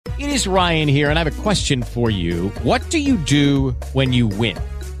It is Ryan here, and I have a question for you. What do you do when you win?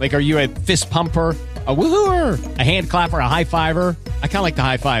 Like, are you a fist pumper, a woohooer, a hand clapper, a high fiver? I kind of like the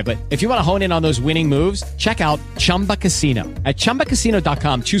high five, but if you want to hone in on those winning moves, check out Chumba Casino. At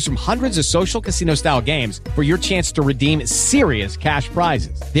ChumbaCasino.com, choose from hundreds of social casino-style games for your chance to redeem serious cash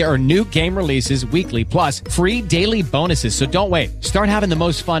prizes. There are new game releases weekly, plus free daily bonuses. So don't wait. Start having the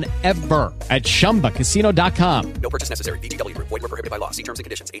most fun ever at ChumbaCasino.com. No purchase necessary. VGW. Void where prohibited by law. See terms and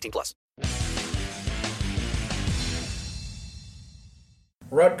conditions. 18+.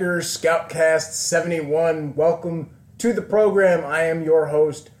 Rutgers Scoutcast 71. Welcome to the program. I am your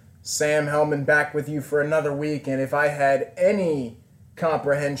host, Sam Hellman, back with you for another week. And if I had any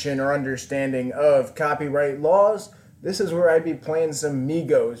comprehension or understanding of copyright laws, this is where I'd be playing some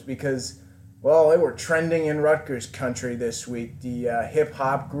Migos because, well, they were trending in Rutgers country this week. The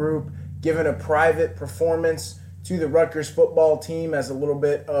hip-hop group giving a private performance to the Rutgers football team as a little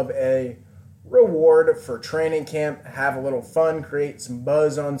bit of a reward for training camp, have a little fun, create some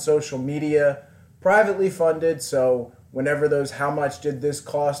buzz on social media, privately funded, so whenever those "how much did this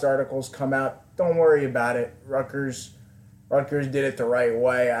cost" articles come out, don't worry about it. Rutgers did it the right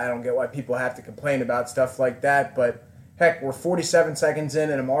way. I don't get why people have to complain about stuff like that, but heck, we're 47 seconds in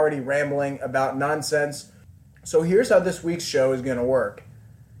and I'm already rambling about nonsense. So here's how this week's show is going to work.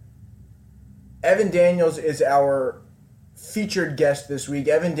 Evan Daniels is our featured guest this week.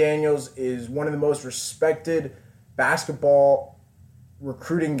 Evan Daniels is one of the most respected basketball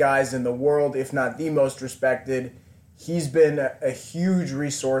recruiting guys in the world, if not the most respected. He's been a huge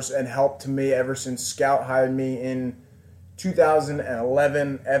resource and help to me ever since Scout hired me in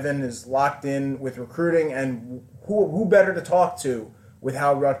 2011. Evan is locked in with recruiting, and who better to talk to with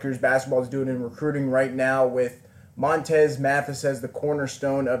how Rutgers basketball is doing in recruiting right now, with Montez Mathis as the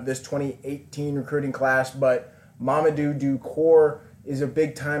cornerstone of this 2018 recruiting class, but Mamadou Ducour is a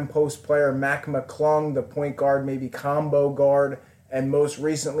big-time post player. Mac McClung, the point guard, maybe combo guard, and most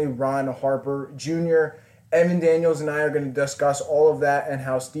recently Ron Harper Jr. Evan Daniels and I are going to discuss all of that and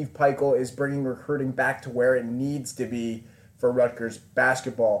how Steve Peichel is bringing recruiting back to where it needs to be for Rutgers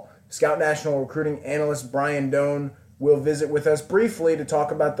basketball. Scout National Recruiting Analyst Brian Doan will visit with us briefly to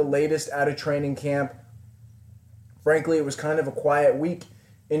talk about the latest out of training camp. Frankly, it was kind of a quiet week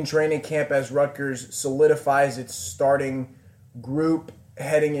in training camp as Rutgers solidifies its starting group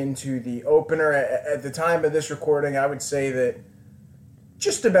heading into the opener. At the time of this recording, I would say that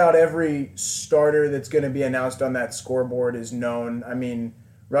just about every starter that's going to be announced on that scoreboard is known. I mean,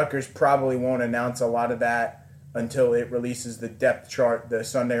 Rutgers probably won't announce a lot of that until it releases the depth chart the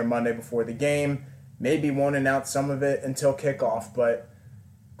Sunday or Monday before the game. Maybe won't announce some of it until kickoff, but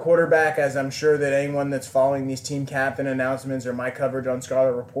quarterback, as I'm sure that anyone that's following these team captain announcements or my coverage on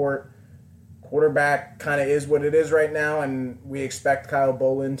Scarlet Report, quarterback kind of is what it is right now, and we expect Kyle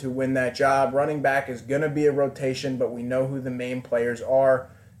Bolin to win that job. Running back is going to be a rotation, but we know who the main players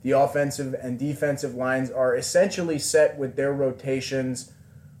are. The offensive and defensive lines are essentially set with their rotations.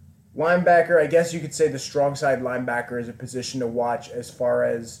 Linebacker, I guess you could say the strong side linebacker is a position to watch as far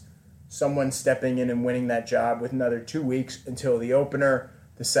as someone stepping in and winning that job with another 2 weeks until the opener.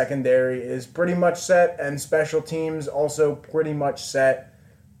 The secondary is pretty much set, and special teams also pretty much set.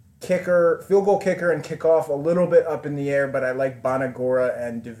 Kicker, field goal kicker, and kickoff a little bit up in the air, but I like Bonagora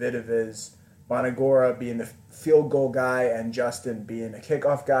and Davidoviz. Bonagora being the field goal guy and Justin being a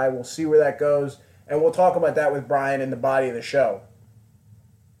kickoff guy. We'll see where that goes, and we'll talk about that with Brian in the body of the show.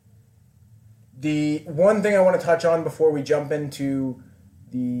 The one thing I want to touch on before we jump into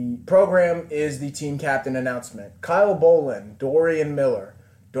the program is the team captain announcement. Kyle Bolin, Dorian Miller,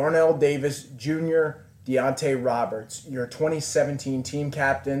 Darnell Davis Jr., Deontay Roberts, your 2017 team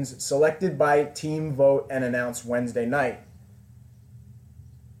captains, selected by team vote and announced Wednesday night.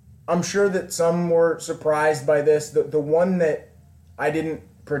 I'm sure that some were surprised by this. The one that I didn't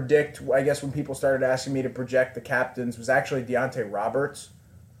predict, I guess when people started asking me to project the captains, was actually Deontay Roberts.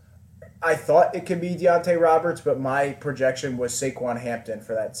 I thought it could be Deontay Roberts, but my projection was Saquon Hampton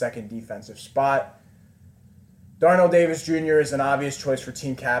for that second defensive spot. Darnell Davis Jr. is an obvious choice for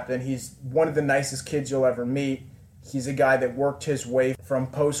team captain. He's one of the nicest kids you'll ever meet. He's a guy that worked his way from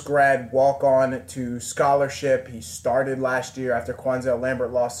post-grad walk-on to scholarship. He started last year after Quanzel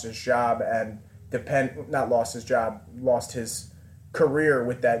Lambert lost his job and lost his career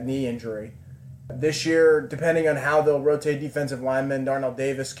with that knee injury. This year, depending on how they'll rotate defensive linemen, Darnell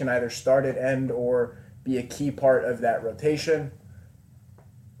Davis can either start at end or be a key part of that rotation.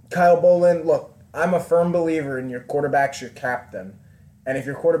 Kyle Bolin, look, I'm a firm believer in your quarterback's your captain. And if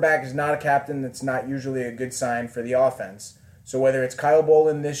your quarterback is not a captain, that's not usually a good sign for the offense. So whether it's Kyle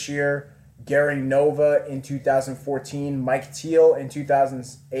Bolin this year, Gary Nova in 2014, Mike Teal in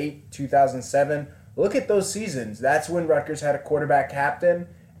 2008, 2007. Look at those seasons. That's when Rutgers had a quarterback captain,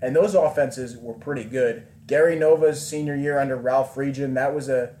 and those offenses were pretty good. Gary Nova's senior year under Ralph Regin, that was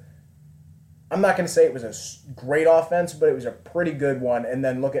I'm not going to say it was a great offense, but it was a pretty good one. And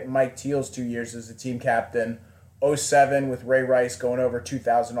then look at Mike Teal's 2 years as the team captain. 2007 with Ray Rice going over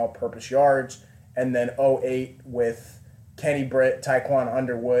 2,000 all-purpose yards. And then 2008 with Kenny Britt, Taekwon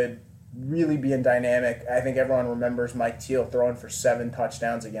Underwood, really being dynamic. I think everyone remembers Mike Teal throwing for 7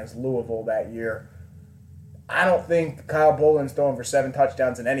 touchdowns against Louisville that year. I don't think Kyle Boland's throwing for 7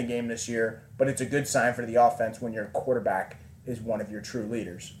 touchdowns in any game this year, but it's a good sign for the offense when your quarterback is one of your true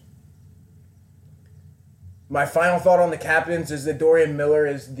leaders. My final thought on the captains is that Dorian Miller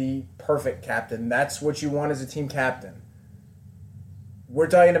is the perfect captain. That's what you want as a team captain. We're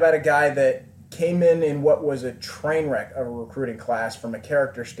talking about a guy that came in what was a train wreck of a recruiting class from a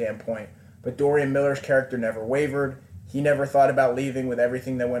character standpoint, but Dorian Miller's character never wavered. He never thought about leaving with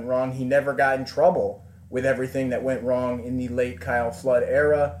everything that went wrong. He never got in trouble with everything that went wrong in the late Kyle Flood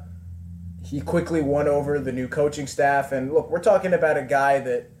era. He quickly won over the new coaching staff. And look, we're talking about a guy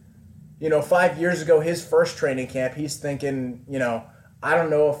that, 5 years ago, his first training camp, he's thinking, I don't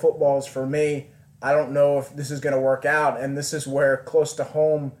know if football is for me. I don't know if this is going to work out. And this is where close to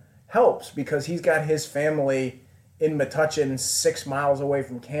home helps, because he's got his family in Metuchen 6 miles away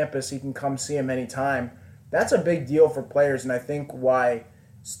from campus. He can come see him anytime. That's a big deal for players, and I think why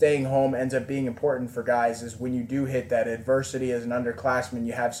staying home ends up being important for guys is when you do hit that adversity as an underclassman,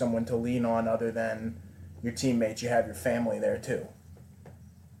 you have someone to lean on other than your teammates. You have your family there too.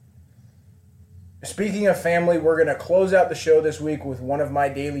 Speaking of family, we're going to close out the show this week with one of my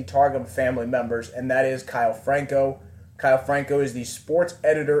daily Targum family members, and that is Kyle Franko. Kyle Franko is the sports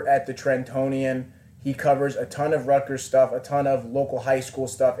editor at the Trentonian. He covers a ton of Rutgers stuff, a ton of local high school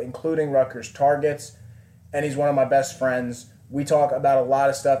stuff, including Rutgers targets, and he's one of my best friends. We talk about a lot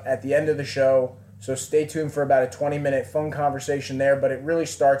of stuff at the end of the show, so stay tuned for about a 20-minute phone conversation there, but it really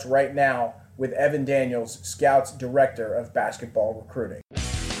starts right now with Evan Daniels, Scout's Director of Basketball Recruiting.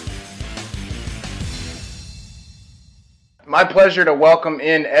 My pleasure to welcome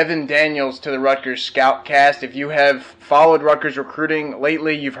in Evan Daniels to the Rutgers Scoutcast. If you have followed Rutgers recruiting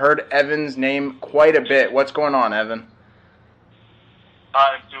lately, you've heard Evan's name quite a bit. What's going on, Evan?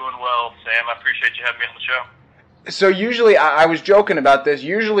 I'm doing well, Sam. I appreciate you having me on the show. So usually, I was joking about this,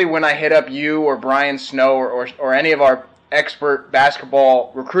 usually when I hit up you or Brian Snow or any of our expert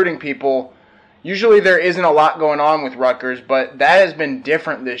basketball recruiting people, usually there isn't a lot going on with Rutgers, but that has been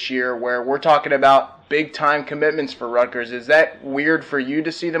different this year where we're talking about big-time commitments for Rutgers. Is that weird for you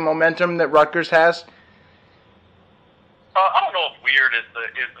to see the momentum that Rutgers has? I don't know if weird is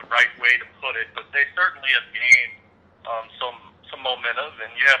the right way to put it, but they certainly have gained some momentum,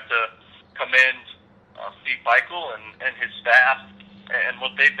 and you have to commend Steve Peichel and his staff and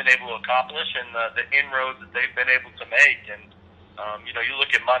what they've been able to accomplish and the inroads that they've been able to make. And you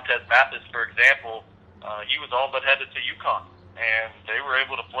look at Montez Mathis, for example. He was all but headed to UConn, and they were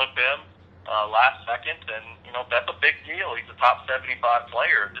able to flip him last second, and that's a big deal. He's a top 75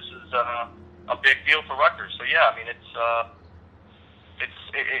 player. This is a big deal for Rutgers. So yeah, I mean it's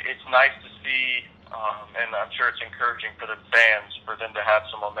nice to see, and I'm sure it's encouraging for the fans for them to have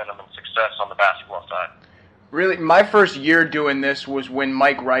some momentum and success on the basketball side. Really, my first year doing this was when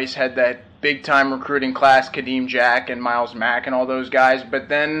Mike Rice had that big-time recruiting class, Kadeem Jack and Miles Mack and all those guys, but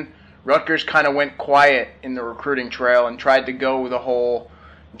then Rutgers kind of went quiet in the recruiting trail and tried to go the whole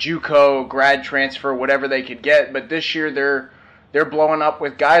JUCO, grad transfer, whatever they could get. But this year they're blowing up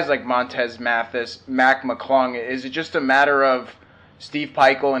with guys like Montez Mathis, Mac McClung. Is it just a matter of Steve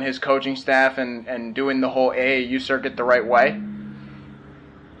Peichel and his coaching staff and doing the whole AAU circuit the right way?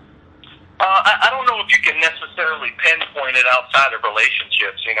 I don't know if you can necessarily pinpoint it outside of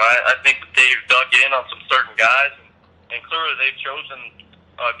relationships. I think that they've dug in on some certain guys, and clearly they've chosen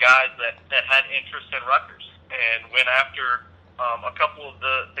guys that had interest in Rutgers and went after a couple of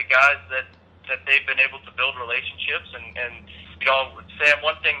the guys that they've been able to build relationships. And Sam,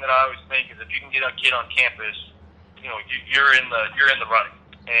 one thing that I always think is if you can get a kid on campus, you're in the running.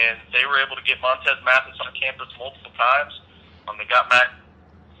 And they were able to get Montez Mathis on campus multiple times. They got Mac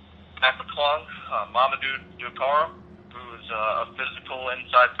McClung, Mamadou Dukaram, who's a physical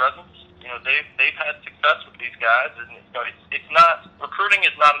inside presence. They've had success with these guys, and it's not, recruiting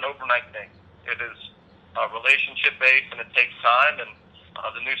is not an overnight thing. It is relationship based, and it takes time. And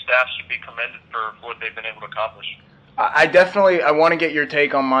the new staff should be commended for what they've been able to accomplish. I want to get your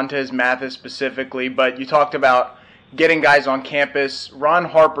take on Montez Mathis specifically, but you talked about getting guys on campus. Ron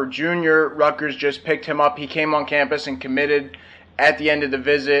Harper Jr., Rutgers just picked him up. He came on campus and committed at the end of the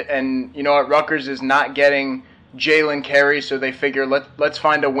visit, and you know what, Rutgers is not getting Jalen Carey, so they figure let's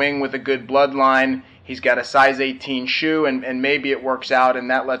find a wing with a good bloodline. He's got a size 18 shoe, and maybe it works out,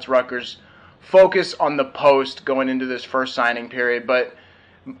 and that lets Rutgers focus on the post going into this first signing period. But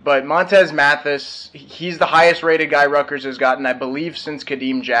Montez Mathis, he's the highest rated guy Rutgers has gotten, I believe, since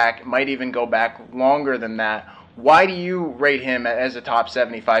Kadeem Jack. It might even go back longer than that. Why do you rate him as a top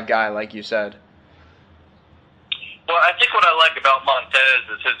 75 guy, like you said? Well, I think what I like about Montez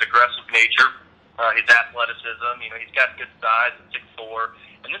is his aggressive nature, his athleticism. You know, he's got good size at 6'4".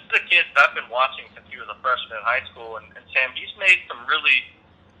 And this is a kid that I've been watching since he was a freshman in high school. And Sam, he's made some really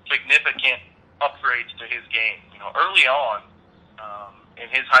significant upgrades to his game. You know, early on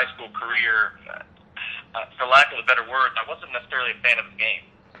in his high school career, for lack of a better word, I wasn't necessarily a fan of his game.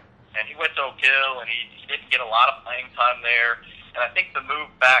 And he went to Oak Hill, and he didn't get a lot of playing time there. And I think the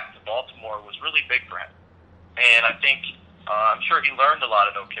move back to Baltimore was really big for him. And I think, I'm sure he learned a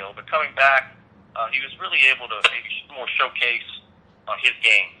lot at Oak Hill, but coming back, he was really able to maybe more showcase his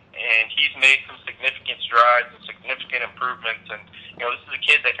game. And he's made some significant strides and significant improvements. And, you know, this is a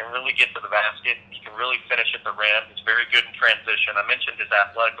kid that can really get to the basket. He can really finish at the rim. He's very good in transition. I mentioned his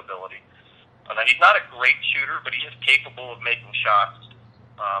athletic ability. Now, he's not a great shooter, but he is capable of making shots.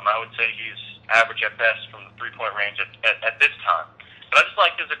 I would say he's average at best from the three-point range at this time. But I just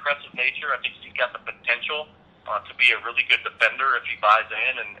like his aggressive nature. I think he's got the potential to be a really good defender if he buys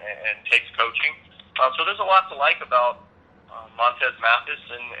in and takes coaching. So there's a lot to like about Montez Mathis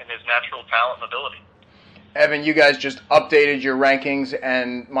and his natural talent and ability. Evan, you guys just updated your rankings,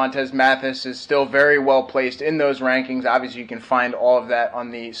 and Montez Mathis is still very well placed in those rankings. Obviously, you can find all of that on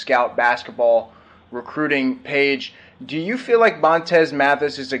the Scout Basketball recruiting page. Do you feel like Montez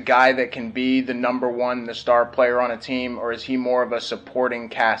Mathis is a guy that can be the number one, the star player on a team, or is he more of a supporting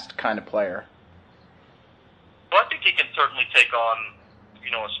cast kind of player? Well, I think he can certainly take on,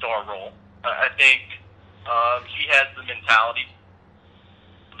 you know, a star role. I think he has the mentality,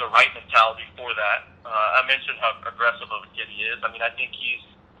 the right mentality for that. I mentioned how aggressive of a kid he is. I mean, I think he's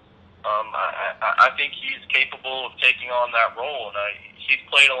capable of taking on that role, and he's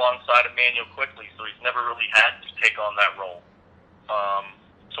played alongside Emmanuel quickly, so he's never really had to take on that role.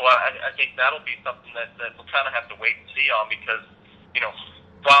 So I think that'll be something that we'll kind of have to wait and see on, because, you know,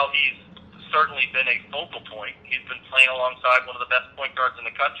 while he's certainly been a focal point, he's been playing alongside one of the best point guards in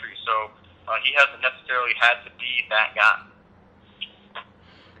the country, so he hasn't necessarily had to be that guy.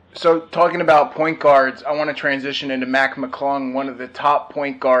 So talking about point guards, I want to transition into Mac McClung, one of the top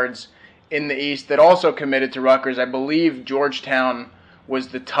point guards in the East that also committed to Rutgers. I believe Georgetown was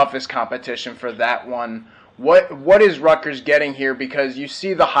the toughest competition for that one. What is Rutgers getting here? Because you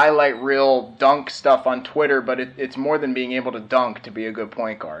see the highlight reel dunk stuff on Twitter, but it's more than being able to dunk to be a good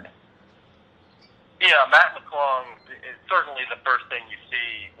point guard. Yeah, Mac McClung is certainly the first thing you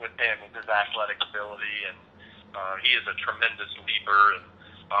see with him is his athletic ability, and he is a tremendous leaper and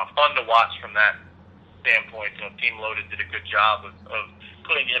fun to watch from that standpoint. You know, Team Loaded did a good job of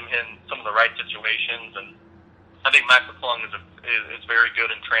putting him in some of the right situations, and I think Mac McClung is very good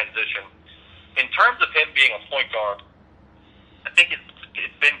in transition. In terms of him being a point guard, I think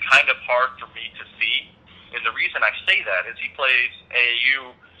it's been kind of hard for me to see, and the reason I say that is he plays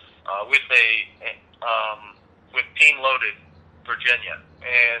AAU with Team Loaded Virginia,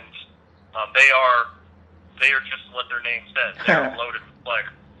 and they are just what their name says. They're a loaded player,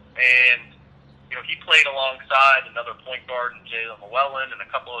 and you know, he played alongside another point guard, Jalen Llewellyn, and a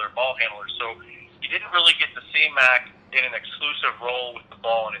couple other ball handlers. So you didn't really get to see Mac in an exclusive role with the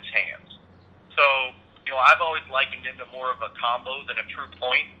ball in his hands. So, you know, I've always likened him to more of a combo than a true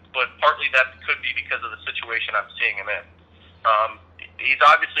point, but partly that could be because of the situation I'm seeing him in. He's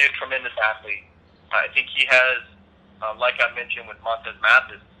obviously a tremendous athlete. I think he has, like I mentioned with Montez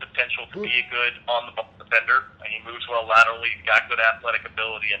Mathis, potential to be a good on-the-ball defender. He moves well laterally. He's got good athletic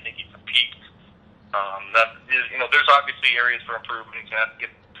ability. I think he competes. There's obviously areas for improvement. He's going to have to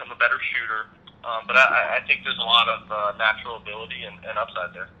get become a better shooter. But I think there's a lot of natural ability and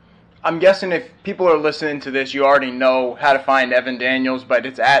upside there. I'm guessing if people are listening to this, you already know how to find Evan Daniels, but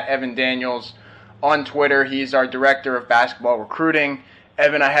it's at Evan Daniels on Twitter. He's our director of basketball recruiting.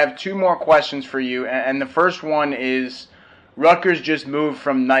 Evan, I have two more questions for you, and the first one is Rutgers just moved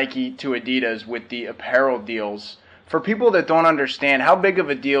from Nike to Adidas with the apparel deals. For people that don't understand, how big of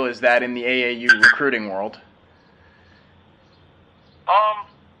a deal is that in the AAU recruiting world? I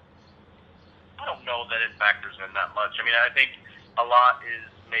don't know that it factors in that much. I mean, I think a lot is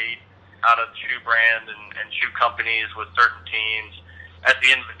made out of shoe brand and shoe companies with certain teams. At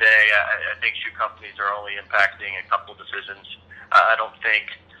the end of the day, I think shoe companies are only impacting a couple decisions. I don't think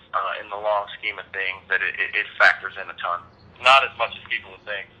in the long scheme of things that it factors in a ton. not as much as people would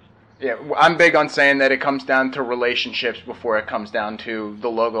think. Yeah, I'm big on saying that it comes down to relationships before it comes down to the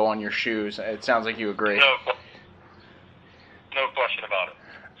logo on your shoes. It sounds like you agree. No question about it.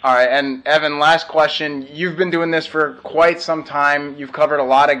 All right, and Evan, last question. You've been doing this for quite some time. You've covered a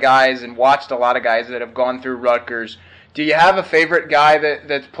lot of guys and watched a lot of guys that have gone through Rutgers. Do you have a favorite guy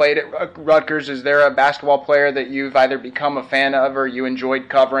that's played at Rutgers? Is there a basketball player that you've either become a fan of or you enjoyed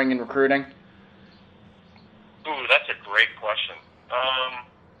covering and recruiting? Ooh, that's a great question.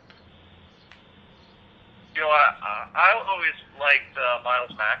 I always liked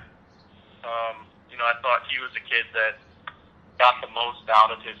Miles Mack. I thought he was a kid that got the most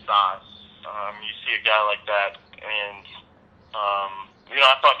out of his size. You see a guy like that, and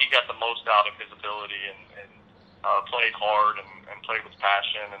I thought he got the most out of his ability and played hard and played with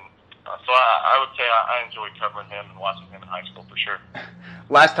passion. And so I would say I enjoyed covering him and watching him in high school for sure.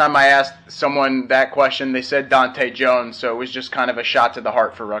 Last time I asked someone that question, they said Dante Jones, so it was just kind of a shot to the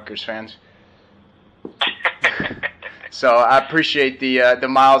heart for Rutgers fans. So I appreciate the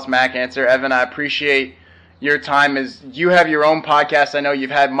Miles Mack answer. Evan, I appreciate your time. You have your own podcast. I know you've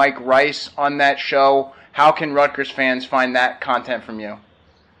had Mike Rice on that show. How can Rutgers fans find that content from you?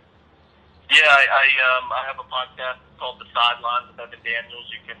 Yeah, I have a podcast called The Sidelines with Evan Daniels.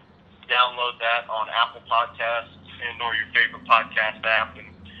 You can download that on Apple Podcasts or your favorite podcast app. And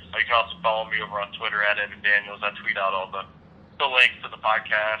you can also follow me over on Twitter at Evan Daniels. I tweet out all the links to the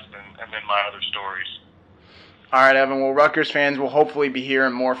podcast and then my other stories. All right, Evan. Well, Rutgers fans will hopefully be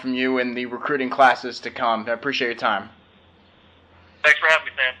hearing more from you in the recruiting classes to come. I appreciate your time. Thanks for having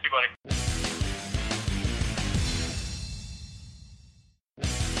me, Sam. See you, buddy.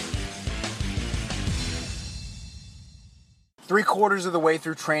 3/4 of the way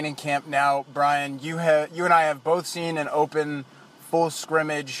through training camp now, Brian. You and I have both seen an open, full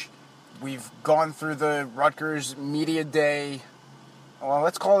scrimmage. We've gone through the Rutgers Media Day. Well,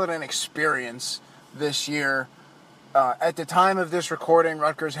 let's call it an experience this year. At the time of this recording,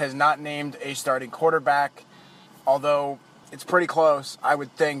 Rutgers has not named a starting quarterback, although it's pretty close, I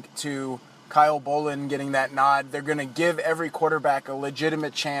would think, to Kyle Bolin getting that nod. They're going to give every quarterback a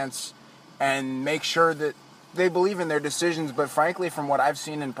legitimate chance and make sure that they believe in their decisions. But frankly, from what I've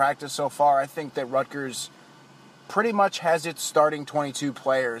seen in practice so far, I think that Rutgers pretty much has its starting 22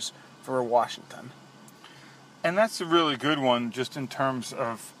 players for Washington. And that's a really good one, just in terms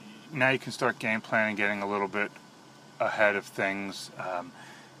of now you can start game planning, getting a little bit ahead of things.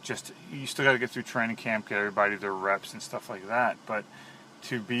 You still got to get through training camp, get everybody their reps and stuff like that. But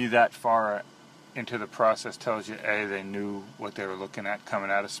to be that far into the process tells you, A, they knew what they were looking at coming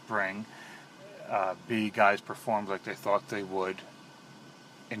out of spring. B, guys performed like they thought they would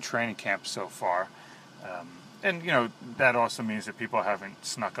in training camp so far. And that also means that people haven't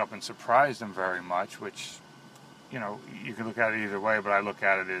snuck up and surprised them very much, which, you can look at it either way, but I look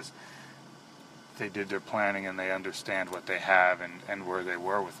at it as they did their planning and they understand what they have and where they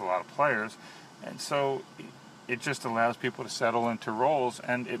were with a lot of players. And so it just allows people to settle into roles,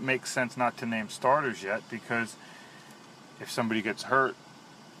 and it makes sense not to name starters yet, because if somebody gets hurt,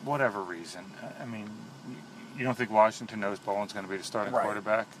 whatever reason, I mean, you don't think Washington knows Bolin's going to be the starting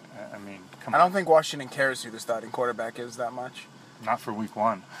quarterback? I mean, come on. I don't think Washington cares who the starting quarterback is that much. Not for week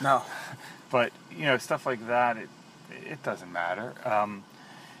one. No. But, stuff like that, it doesn't matter.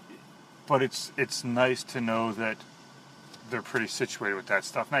 But it's nice to know that they're pretty situated with that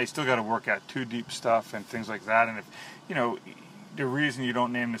stuff. Now, you still got to work out too deep stuff and things like that. And if, the reason you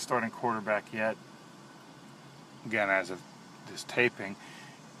don't name the starting quarterback yet, again, as of this taping,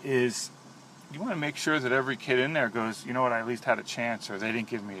 is you want to make sure that every kid in there goes, you know what, I at least had a chance, or they didn't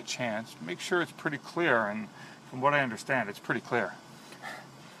give me a chance. Make sure it's pretty clear, and from what I understand, it's pretty clear.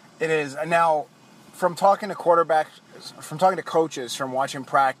 It is. And now, from talking to quarterbacks, from talking to coaches, from watching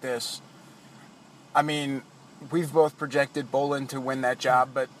practice, I mean, we've both projected Bolin to win that job,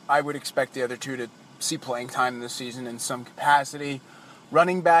 but I would expect the other two to see playing time this season in some capacity.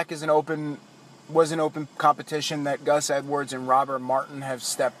 Running back was an open competition that Gus Edwards and Robert Martin have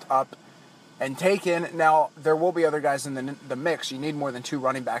stepped up and taken. Now, there will be other guys in the mix. You need more than two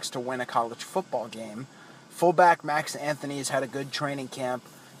running backs to win a college football game. Fullback Max Anthony has had a good training camp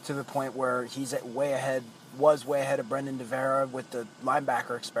to the point where he's way ahead of Brendan DeVera with the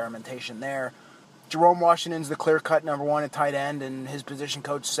linebacker experimentation there. Jerome Washington's the clear-cut number one at tight end, and his position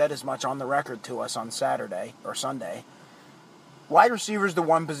coach said as much on the record to us on Saturday or Sunday. Wide receiver is the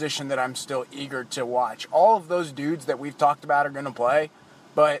one position that I'm still eager to watch. All of those dudes that we've talked about are going to play,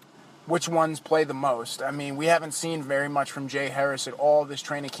 but which ones play the most? I mean, we haven't seen very much from Jay Harris at all this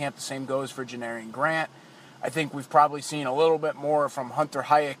training camp. The same goes for Janarian Grant. I think we've probably seen a little bit more from Hunter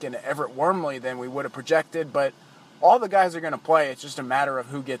Hayek and Everett Wormley than we would have projected, but all the guys are going to play. It's just a matter of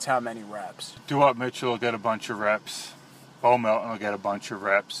who gets how many reps. Duop Mitchell will get a bunch of reps. Bo Melton will get a bunch of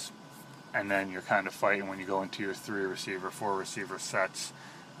reps. And then you're kind of fighting when you go into your 3-receiver, 4-receiver sets.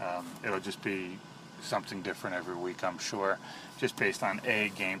 It'll just be something different every week, I'm sure, just based on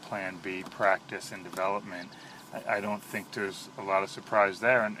A, game plan, B, practice and development. I don't think there's a lot of surprise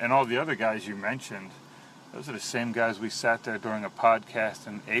there. And all the other guys you mentioned, those are the same guys we sat there during a podcast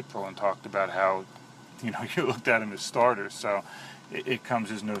in April and talked about how, you looked at them as starters. So it comes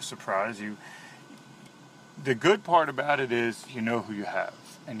as no surprise. The good part about it is you know who you have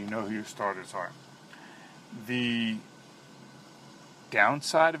and you know who your starters are. The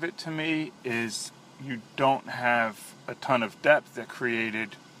downside of it to me is you don't have a ton of depth that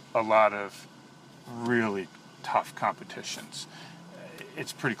created a lot of really tough competitions.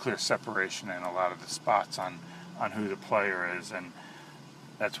 It's pretty clear separation in a lot of the spots on who the player is, and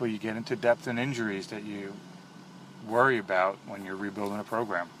that's where you get into depth and injuries that you worry about when you're rebuilding a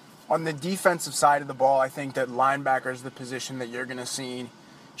program. On the defensive side of the ball, I think that linebacker is the position that you're going to see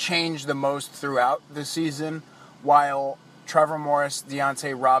change the most throughout the season, while Trevor Morris,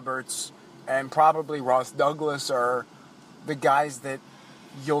 Deontay Roberts, and probably Ross Douglas are the guys that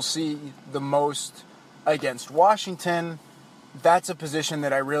you'll see the most against Washington. That's a position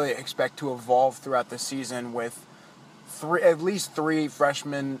that I really expect to evolve throughout the season, with at least three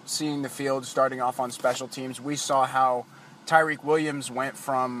freshmen seeing the field, starting off on special teams. We saw how Tyreek Williams went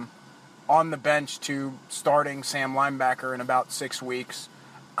from on the bench to starting Sam linebacker in about 6 weeks.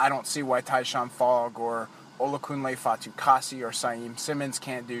 I don't see why Tyshawn Fogg or Olakunle Fatukasi or Saeem Simmons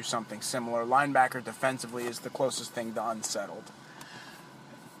can't do something similar. Linebacker defensively is the closest thing to unsettled.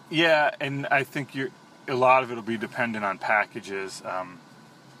 Yeah, and I think a lot of it will be dependent on packages.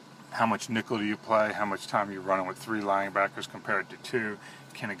 How much nickel do you play? How much time are you running with 3 linebackers compared to 2?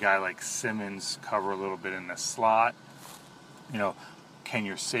 Can a guy like Simmons cover a little bit in the slot? Can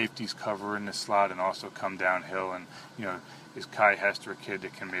your safeties cover in the slot and also come downhill? And, is Kai Hester a kid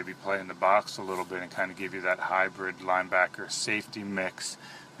that can maybe play in the box a little bit and kind of give you that hybrid linebacker safety mix?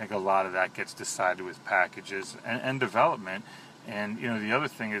 I think a lot of that gets decided with packages and development. And, the other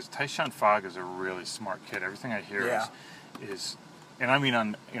thing is Tyshawn Fogg is a really smart kid. Everything I hear is and I mean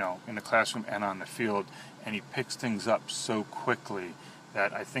in the classroom and on the field, and he picks things up so quickly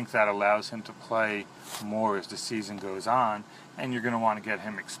that I think that allows him to play more as the season goes on, and you're going to want to get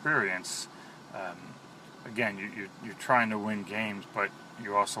him experience. Again, you're trying to win games, but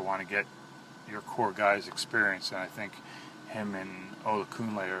you also want to get your core guys experience, and I think him and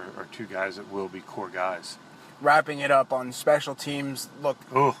Olakunle are 2 guys that will be core guys. Wrapping it up on special teams, look,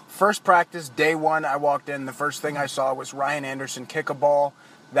 First practice, day 1, I walked in, the first thing I saw was Ryan Anderson kick a ball.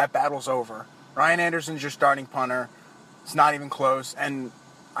 That battle's over. Ryan Anderson's your starting punter. It's not even close, and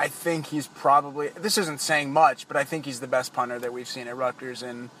I think he's probably, this isn't saying much, but I think he's the best punter that we've seen at Rutgers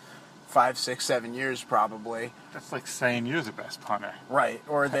in 5, 6, 7 years probably. That's like saying you're the best punter. Right,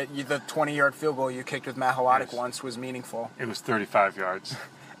 or that the 20-yard field goal you kicked with Matt Halodic once was meaningful. It was 35 yards.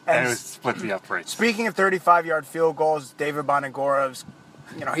 And it was split the uprights. Speaking of 35-yard field goals, David Bonagorov's,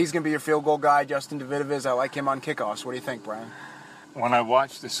 he's going to be your field goal guy. Justin Davidovic, I like him on kickoffs. What do you think, Brian? When I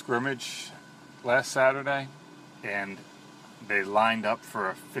watched the scrimmage last Saturday and they lined up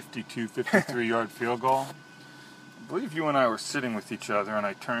for a 52, 53-yard field goal, I believe you and I were sitting with each other, and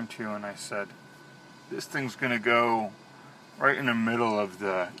I turned to you and I said, this thing's going to go right in the middle of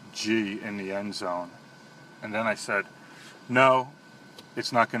the G in the end zone. And then I said, no,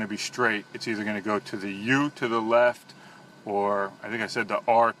 it's not going to be straight. It's either going to go to the U to the left, or I think I said the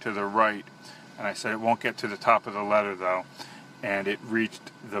R to the right. And I said it won't get to the top of the letter, though. And it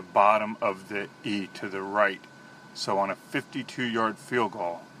reached the bottom of the E to the right. So on a 52-yard field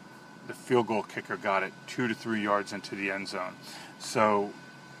goal, the field goal kicker got it 2 to 3 yards into the end zone. So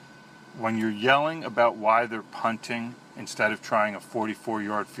when you're yelling about why they're punting instead of trying a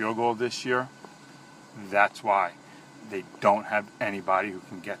 44-yard field goal this year, that's why. They don't have anybody who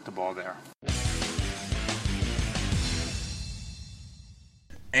can get the ball there.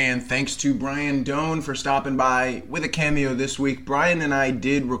 And thanks to Brian Doan for stopping by with a cameo this week. Brian and I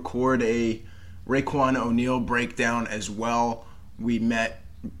did record a Raekwon O'Neal breakdown as well. We met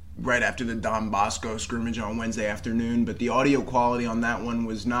right after the Don Bosco scrimmage on Wednesday afternoon, but the audio quality on that one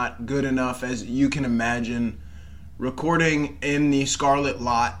was not good enough, as you can imagine. Recording in the Scarlet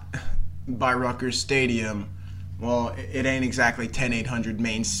Lot by Rutgers Stadium, well, it ain't exactly 10800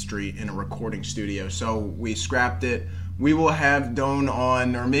 Main Street in a recording studio, so we scrapped it. We will have Doan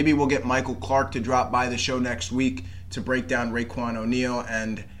on, or maybe we'll get Michael Clark to drop by the show next week to break down Raekwon O'Neal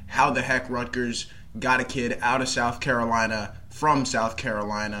and how the heck Rutgers got a kid out of South Carolina, from South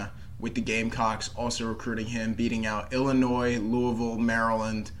Carolina, with the Gamecocks also recruiting him, beating out Illinois, Louisville,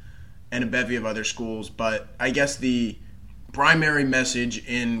 Maryland, and a bevy of other schools. But I guess the primary message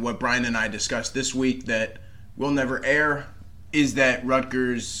in what Brian and I discussed this week that will never air is that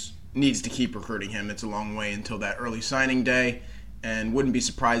Rutgers needs to keep recruiting him. It's a long way until that early signing day, and wouldn't be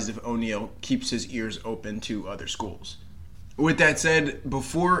surprised if O'Neal keeps his ears open to other schools. With that said,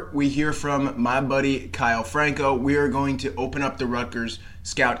 before we hear from my buddy Kyle Franko, we are going to open up the Rutgers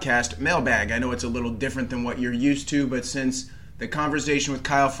Scoutcast mailbag. I know it's a little different than what you're used to, but since the conversation with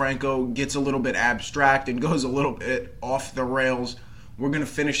Kyle Franko gets a little bit abstract and goes a little bit off the rails, we're going to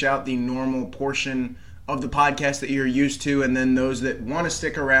finish out the normal portion of the podcast that you're used to, and then those that want to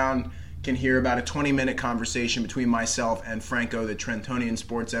stick around can hear about a 20-minute conversation between myself and Franko, the Trentonian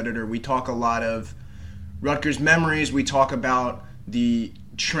sports editor. We talk a lot of Rutgers memories. We talk about the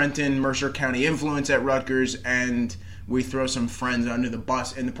Trenton, Mercer County influence at Rutgers, and we throw some friends under the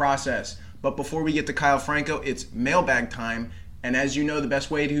bus in the process. But before we get to Kyle Franko, it's mailbag time. And as you know, the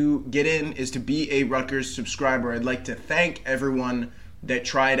best way to get in is to be a Rutgers subscriber. I'd like to thank everyone that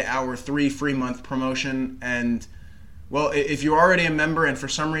tried our 3 free month promotion. And, well, if you're already a member and for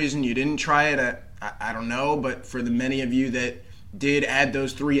some reason you didn't try it, I don't know. But for the many of you that did add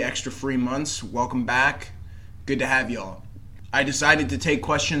those 3 extra free months, welcome back. Good to have y'all. I decided to take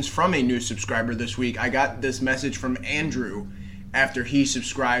questions from a new subscriber this week. I got this message from Andrew after he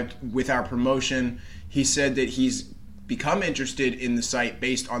subscribed with our promotion. He said that he's become interested in the site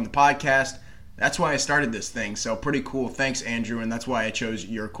based on the podcast. That's why I started this thing, so pretty cool. Thanks, Andrew, and that's why I chose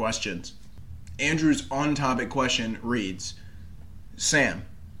your questions. Andrew's on-topic question reads, Sam,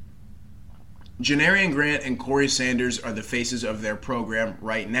 Janarian Grant and Corey Sanders are the faces of their program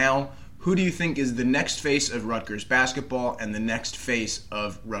right now. Who do you think is the next face of Rutgers basketball and the next face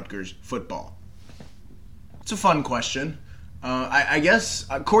of Rutgers football? It's a fun question. I guess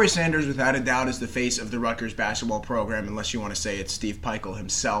Corey Sanders, without a doubt, is the face of the Rutgers basketball program, unless you want to say it's Steve Peichel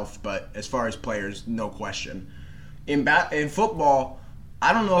himself. But as far as players, no question. In football,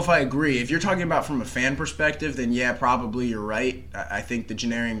 I don't know if I agree. If you're talking about from a fan perspective, then yeah, probably you're right. I think the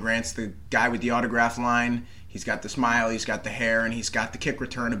Janarian Grant's the guy with the autograph line. He's got the smile, he's got the hair, and he's got the kick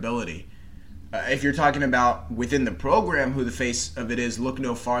return ability. If you're talking about within the program who the face of it is, look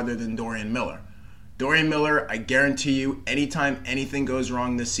no farther than Dorian Miller. Dorian Miller, I guarantee you, anytime anything goes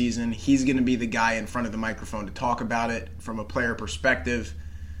wrong this season, he's going to be the guy in front of the microphone to talk about it from a player perspective.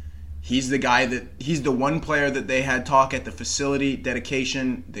 He's the one player that they had talk at the facility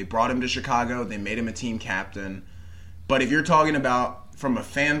dedication. They brought him to Chicago. They made him a team captain. But if you're talking about from a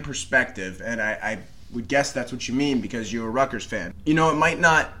fan perspective, and I would guess that's what you mean because you're a Rutgers fan, it might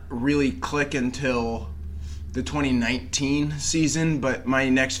not really click until the 2019 season, but my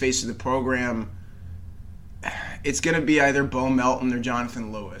next face of the program, it's going to be either Bo Melton or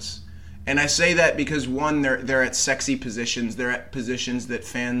Jonathan Lewis. And I say that because, one, they're at sexy positions. They're at positions that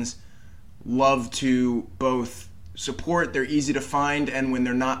fans love to both support. They're easy to find, and when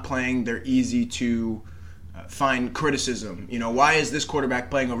they're not playing, they're easy to find criticism. Why is this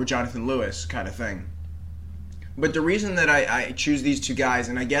quarterback playing over Jonathan Lewis kind of thing. But the reason that I choose these two guys,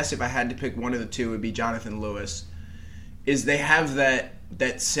 and I guess if I had to pick one of the two, it would be Jonathan Lewis, is they have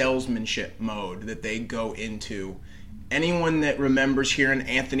that salesmanship mode that they go into. Anyone that remembers hearing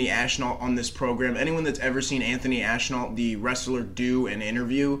Anthony Ashnault on this program, anyone that's ever seen Anthony Ashnault, the wrestler, do an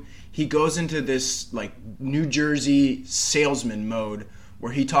interview, he goes into this New Jersey salesman mode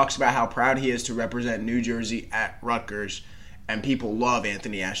where he talks about how proud he is to represent New Jersey at Rutgers, and people love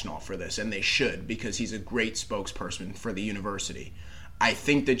Anthony Ashnault for this, and they should, because he's a great spokesperson for the university. I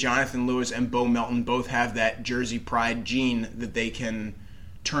think that Jonathan Lewis and Bo Melton both have that Jersey pride gene that they can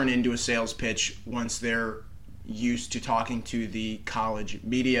turn into a sales pitch once they're used to talking to the college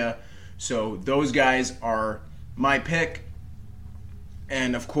media. So those guys are my pick.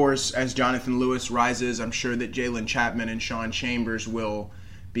 And of course, as Jonathan Lewis rises, I'm sure that Jalen Chapman and Sean Chambers will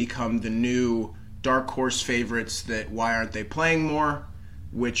become the new dark horse favorites that why aren't they playing more,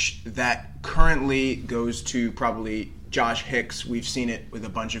 which that currently goes to probably Josh Hicks. We've seen it with a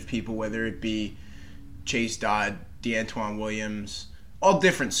bunch of people, whether it be Chase Dodd, DeAntoine Williams, all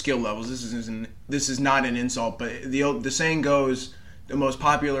different skill levels. This is not an insult, but the saying goes, the most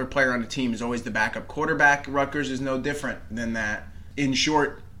popular player on the team is always the backup quarterback. Rutgers is no different than that. In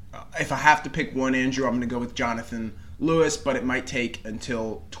short, if I have to pick one, Andrew, I'm going to go with Jonathan Lewis, but it might take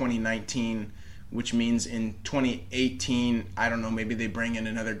until 2019, which means in 2018, I don't know, maybe they bring in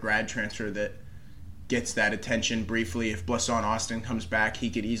another grad transfer that gets that attention briefly. If Blesson Austin comes back, he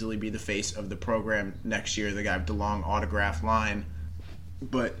could easily be the face of the program next year, the guy with the long autograph line.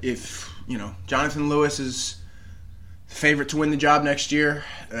 But if, Jonathan Lewis is Favorite to win the job next year?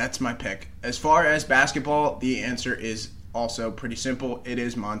 That's my pick. As far as basketball, the answer is also pretty simple. It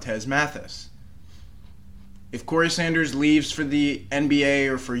is Montez Mathis. If Corey Sanders leaves for the NBA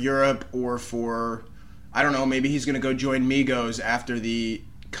or for Europe or for, I don't know, maybe he's going to go join Migos after the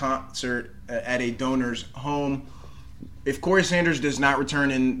concert at a donor's home. If Corey Sanders does not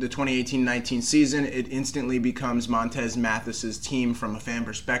return in the 2018-19 season, it instantly becomes Montez Mathis's team from a fan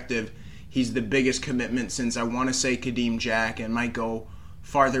perspective. He's the biggest commitment since, I want to say, Kadeem Jack, and might go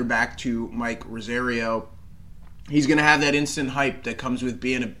farther back to Mike Rosario. He's going to have that instant hype that comes with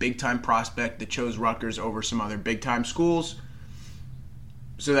being a big-time prospect that chose Rutgers over some other big-time schools.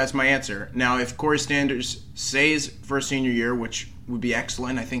 So that's my answer. Now, if Corey Sanders stays for a senior year, which would be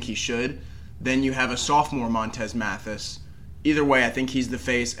excellent, I think he should, then you have a sophomore Montez Mathis. Either way, I think he's the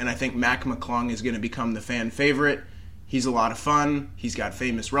face, and I think Mac McClung is going to become the fan favorite. He's a lot of fun. He's got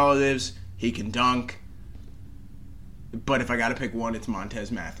famous relatives. He can dunk. But if I got to pick one, it's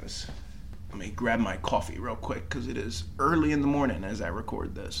Montez Mathis. Let me grab my coffee real quick because it is early in the morning as I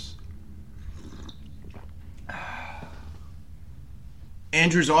record this.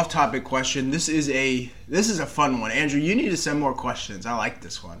 Andrew's off-topic question. This is a fun one. Andrew, you need to send more questions. I like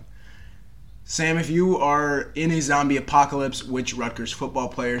this one. Sam, if you are in a zombie apocalypse, which Rutgers football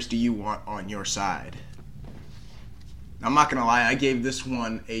players do you want on your side? I'm not going to lie. I gave this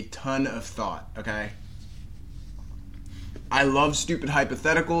one a ton of thought, okay? I love stupid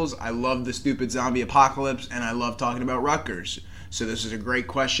hypotheticals, I love the stupid zombie apocalypse, and I love talking about Rutgers. So this is a great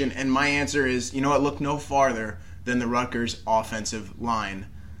question, and my answer is, look no farther than the Rutgers offensive line.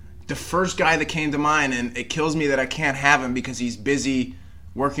 The first guy that came to mind, and it kills me that I can't have him because he's busy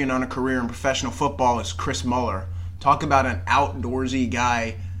working on a career in professional football, is Chris Muller. Talk about an outdoorsy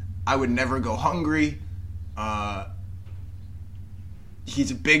guy. I would never go hungry.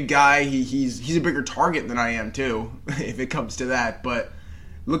 He's a big guy. He's a bigger target than I am, too, if it comes to that. But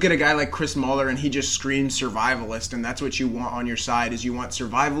look at a guy like Chris Muller, and he just screams survivalist, and that's what you want on your side, is you want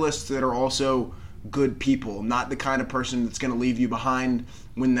survivalists that are also good people, not the kind of person that's going to leave you behind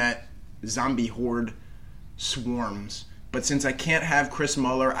when that zombie horde swarms. But since I can't have Chris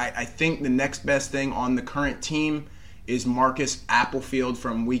Muller, I think the next best thing on the current team is Marcus Applefield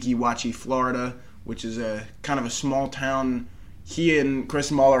from Weeki Wachee, Florida, which is a kind of a small town. He and Chris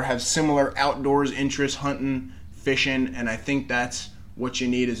Muller have similar outdoors interests, hunting, fishing, and I think that's what you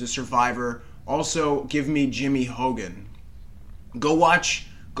need as a survivor. Also, give me Jimmy Hogan. Go watch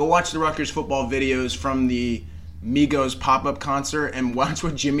the Rutgers football videos from the Migos pop-up concert and watch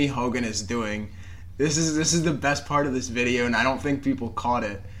what Jimmy Hogan is doing. This is the best part of this video, and I don't think people caught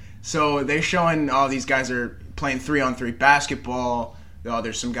it. So they're showing, these guys are playing 3-on-3 basketball.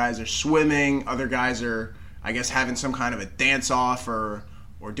 There's some guys are swimming. Other guys are, I guess, having some kind of a dance-off or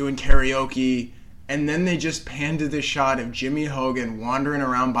doing karaoke. And then they just pan to this shot of Jimmy Hogan wandering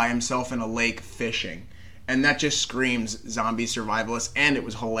around by himself in a lake fishing. And that just screams zombie survivalist, and it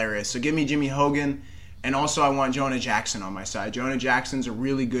was hilarious. So give me Jimmy Hogan, and also I want Jonah Jackson on my side. Jonah Jackson's a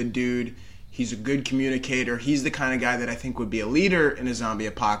really good dude. He's a good communicator. He's the kind of guy that I think would be a leader in a zombie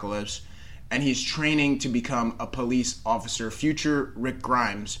apocalypse, and he's training to become a police officer. Future Rick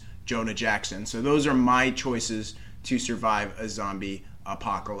Grimes, Jonah Jackson. So those are my choices to survive a zombie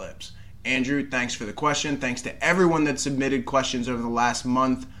apocalypse. Andrew, thanks for the question. Thanks to everyone that submitted questions over the last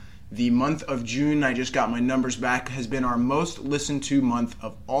month. The month of June, I just got my numbers back, has been our most listened to month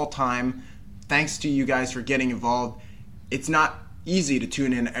of all time. Thanks to you guys for getting involved. It's not easy to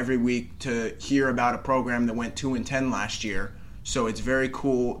tune in every week to hear about a program that went 2-10 last year. So it's very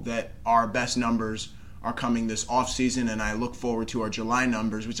cool that our best numbers are coming this off season, and I look forward to our July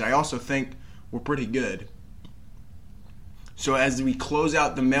numbers, which I also think were pretty good. So as we close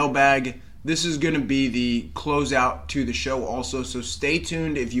out the mailbag, this is going to be the closeout to the show also, so stay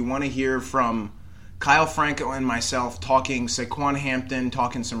tuned if you want to hear from Kyle Franko and myself talking Saquon Hampton,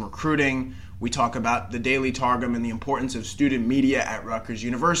 talking some recruiting. We talk about the Daily Targum and the importance of student media at Rutgers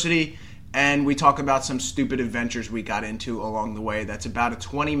University, and we talk about some stupid adventures we got into along the way. That's about a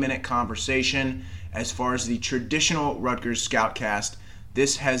 20-minute conversation as far as the traditional Rutgers Scoutcast.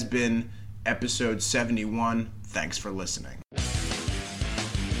 This has been episode 71. Thanks for listening.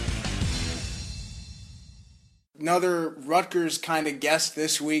 Another Rutgers kind of guest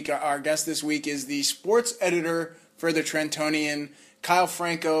this week. Our guest this week is the sports editor for the Trentonian, Kyle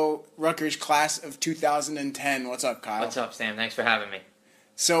Franko, Rutgers class of 2010. What's up, Kyle? What's up, Sam? Thanks for having me.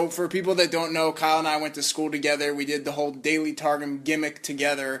 So for people that don't know, Kyle and I went to school together. We did the whole Daily Targum gimmick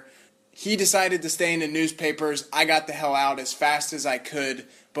together. He decided to stay in the newspapers. I got the hell out as fast as I could.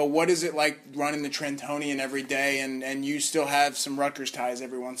 But what is it like running the Trentonian every day, and you still have some Rutgers ties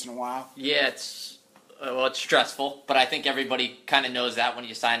every once in a while? Yeah, it's Well, it's stressful, but I think everybody kind of knows that when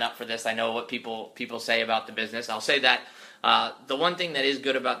you sign up for this. I know what people say about the business. I'll say that the one thing that is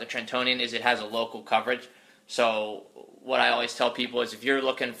good about the Trentonian is it has a local coverage. So what I always tell people is if you're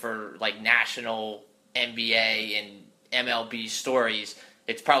looking for like national NBA and MLB stories,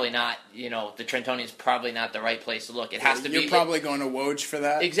 it's probably not, the Trentonian is probably not the right place to look. It has to be. You're probably going to Woj for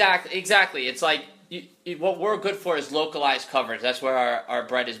that. Exactly. It's like what we're good for is localized coverage. That's where our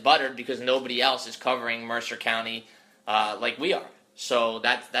bread is buttered because nobody else is covering Mercer County like we are. So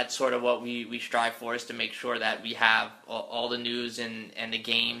that's sort of what we strive for, is to make sure that we have all the news and the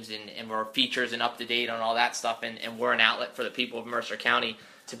games and we're features and up to date on all that stuff. And we're an outlet for the people of Mercer County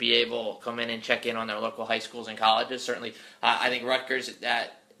to be able to come in and check in on their local high schools and colleges. Certainly, I think Rutgers,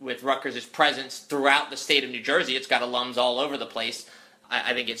 with Rutgers' presence throughout the state of New Jersey, it's got alums all over the place.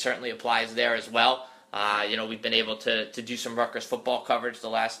 I think it certainly applies there as well. We've been able to do some Rutgers football coverage the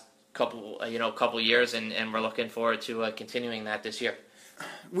last couple years, and we're looking forward to continuing that this year.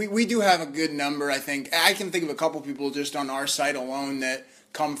 We do have a good number, I think. I can think of a couple people just on our site alone that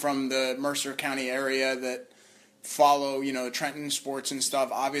come from the Mercer County area that follow, Trenton sports and stuff.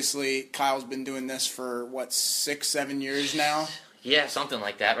 Obviously, Kyle's been doing this for, 6-7 years now? Yeah, something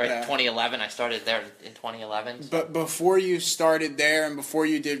like that, right? Yeah. 2011, I started there in 2011. So. But before you started there and before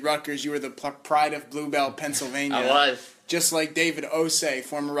you did Rutgers, you were the pride of Blue Bell, Pennsylvania. I was. Just like David Osei,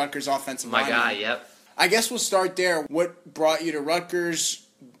 former Rutgers offensive lineman. My guy, yep. I guess we'll start there. What brought you to Rutgers,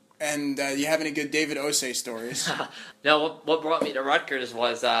 and do you have any good David Osei stories? No, what brought me to Rutgers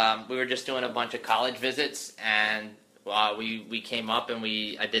was we were just doing a bunch of college visits, and we came up and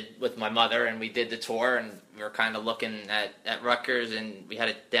I did with my mother, and we did the tour, and we were kind of looking at Rutgers, and we had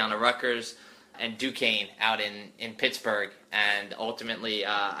it down to Rutgers and Duquesne out in Pittsburgh, and ultimately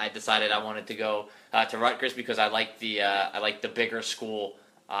I decided I wanted to go to Rutgers because I like the bigger school,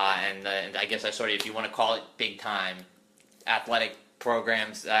 and I guess I sort of, if you want to call it big time athletic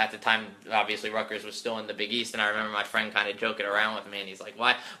programs. At the time, obviously, Rutgers was still in the Big East, and I remember my friend kind of joking around with me, and he's like,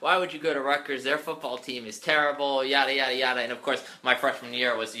 why would you go to Rutgers? Their football team is terrible, yada, yada, yada. And, of course, my freshman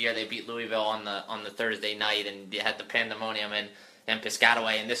year was the year they beat Louisville on the Thursday night, and you had the pandemonium in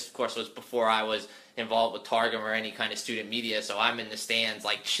Piscataway, and this, of course, was before I was involved with Targum or any kind of student media, so I'm in the stands,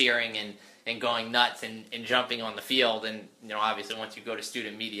 like, cheering and going nuts and jumping on the field, and, obviously, once you go to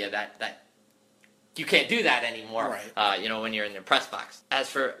student media, that you can't do that anymore, right. When you're in the press box. As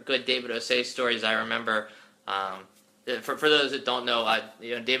for good David Osei stories, I remember, for those that don't know,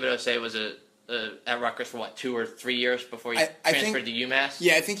 David Osei was at Rutgers for 2 or 3 years before he transferred to UMass.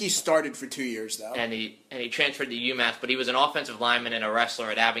 Yeah, I think he started for 2 years, though. And he transferred to UMass, but he was an offensive lineman and a wrestler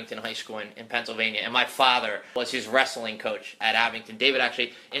at Abington High School in Pennsylvania. And my father was his wrestling coach at Abington. David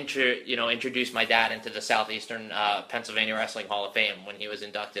actually introduced my dad into the Southeastern Pennsylvania Wrestling Hall of Fame when he was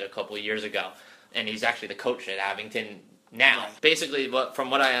inducted a couple of years ago. And he's actually the coach at Abington now. Right. Basically, from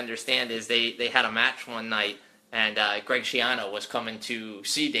what I understand is they had a match one night, and Greg Schiano was coming to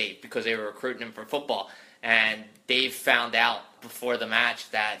see Dave because they were recruiting him for football. And Dave found out before the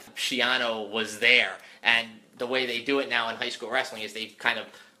match that Schiano was there. And the way they do it now in high school wrestling is they kind of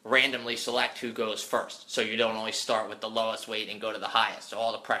randomly select who goes first. So you don't always start with the lowest weight and go to the highest. So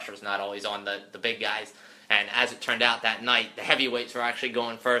all the pressure is not always on the big guys. And as it turned out that night, the heavyweights were actually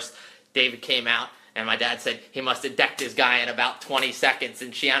going first. A came out, and my dad said he must have decked his guy in about 20 seconds,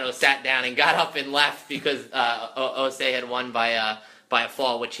 and Schiano sat down and got up and left because Osei had won by a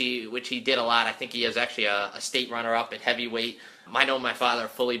fall, which he did a lot. I think he is actually a state runner-up at heavyweight. I know my father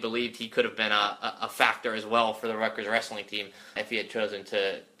fully believed he could have been a factor as well for the Rutgers wrestling team if he had chosen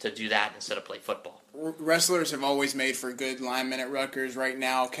to do that instead of play football. Wrestlers have always made for good linemen at Rutgers. Right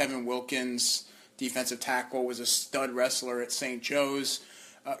now, Kevin Wilkins, defensive tackle, was a stud wrestler at St. Joe's.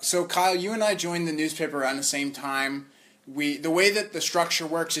 So, Kyle, you and I joined the newspaper around the same time. The way that the structure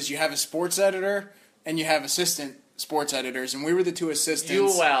works is you have a sports editor and you have assistant sports editors, and we were the two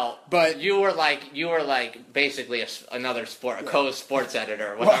assistants. But you were like basically another co-sports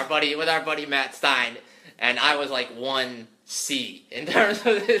editor with our buddy Matt Stein, and I was like 1C in terms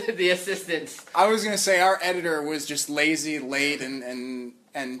of the assistants. I was gonna say our editor was just lazy, late,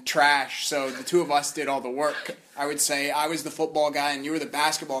 and trash, so the two of us did all the work. I would say I was the football guy and you were the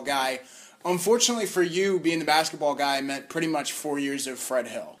basketball guy. Unfortunately for you, being the basketball guy meant pretty much 4 years of Fred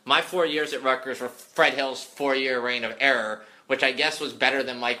Hill. My 4 years at Rutgers were Fred Hill's 4-year reign of error, which I guess was better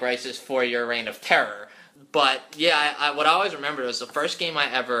than Mike Rice's 4-year reign of terror. But yeah, what I always remember was the first game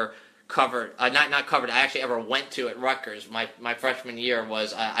I ever covered, I actually ever went to at Rutgers. My freshman year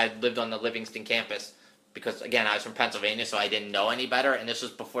was, I lived on the Livingston campus because again, I was from Pennsylvania, so I didn't know any better, and this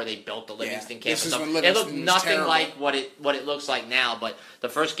was before they built the Livingston campus. This is when It Livingston looked was nothing terrible. like what it looks like now. But the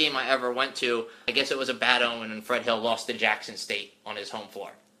first game I ever went to, I guess it was a bad omen, and Fred Hill lost to Jackson State on his home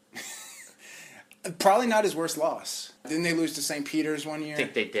floor. Probably not his worst loss. Didn't they lose to St. Peter's one year? I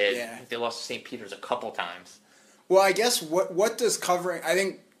think they did. Yeah. I think they lost to St. Peter's a couple times. Well, I guess what does covering... I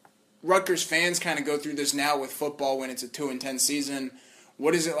think Rutgers fans kind of go through this now with football when it's a 2-10 season.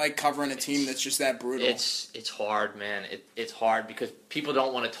 What is it like covering a team that's just that brutal? It's hard, man. It's hard because people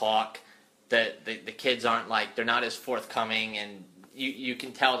don't want to talk. The kids aren't they're not as forthcoming, and you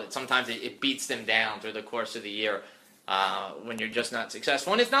can tell that sometimes it beats them down through the course of the year when you're just not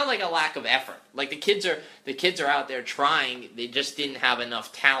successful. And it's not like a lack of effort. Like the kids are out there trying. They just didn't have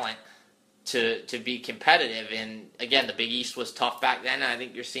enough talent to be competitive. And again, the Big East was tough back then, and I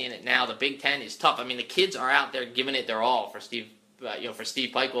think you're seeing it now. The Big Ten is tough. I mean, the kids are out there giving it their all for Steve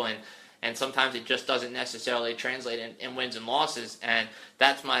Peichel, and sometimes it just doesn't necessarily translate in wins and losses. And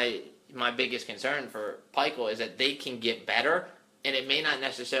that's my biggest concern for Peichel, is that they can get better, and it may not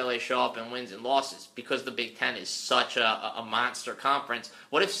necessarily show up in wins and losses because the Big Ten is such a monster conference.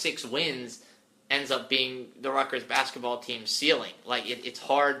 What if 6 wins ends up being the Rutgers basketball team's ceiling? It's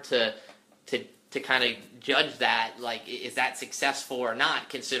hard to kind of judge that. Is that successful or not,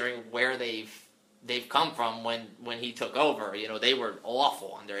 considering where they've come from when he took over. They were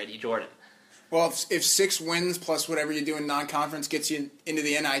awful under Eddie Jordan. Well, if 6 wins plus whatever you do in non-conference gets you into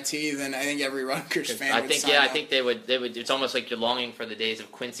the NIT, then I think every Rutgers fan would sign up. I think they would. It's almost like you're longing for the days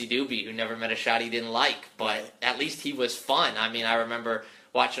of Quincy Doobie, who never met a shot he didn't like, but at least he was fun. I mean, I remember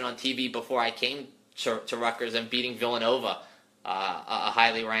watching on TV before I came to Rutgers and beating Villanova, a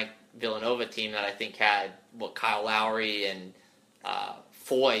highly ranked Villanova team that I think had Kyle Lowry and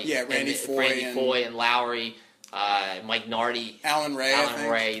Foy, Randy Foy and Lowry, Mike Nardi, Alan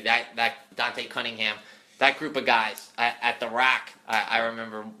Ray, that Dante Cunningham, that group of guys at the rack. I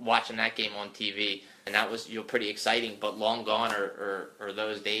remember watching that game on TV, and that was pretty exciting. But long gone are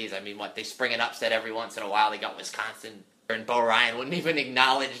those days. I mean, they spring an upset every once in a while. They got Wisconsin, and Bo Ryan wouldn't even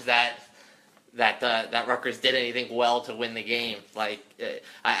acknowledge that Rutgers did anything well to win the game.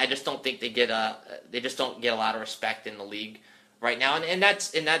 I just don't think they just don't get a lot of respect in the league right now, and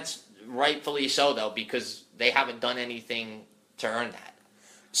that's rightfully so, though, because they haven't done anything to earn that.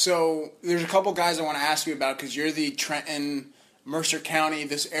 So there's a couple guys I want to ask you about, because you're the Trenton, Mercer County,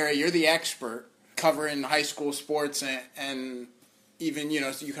 this area, you're the expert covering high school sports, and even,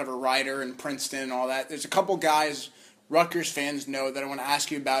 so you cover Rider and Princeton and all that. There's a couple guys Rutgers fans know that I want to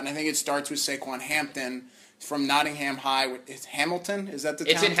ask you about, and I think it starts with Saquon Hampton from Nottingham High. It's Hamilton? Is that the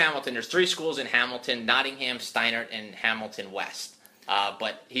town? It's in Hamilton. There's 3 schools in Hamilton: Nottingham, Steinert, and Hamilton West.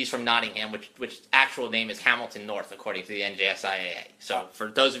 But he's from Nottingham, which actual name is Hamilton North, according to the NJSIAA. So for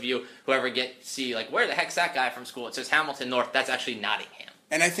those of you who ever see, where the heck's that guy from school? It says Hamilton North. That's actually Nottingham.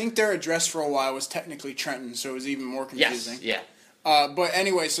 And I think their address for a while was technically Trenton, so it was even more confusing. Yes, yeah. But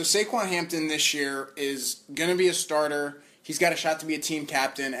anyway, so Saquon Hampton this year is going to be a starter. He's got a shot to be a team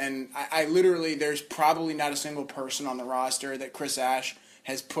captain, and I literally, there's probably not a single person on the roster that Chris Ash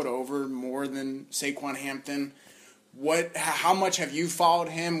has put over more than Saquon Hampton. How much have you followed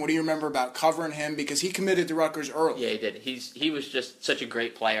him? What do you remember about covering him? Because he committed to Rutgers early. Yeah, he did. He was just such a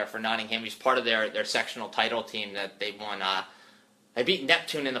great player for Nottingham. He's part of their sectional title team that they won. I beat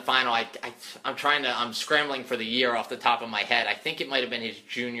Neptune in the final. I'm scrambling for the year off the top of my head. I think it might have been his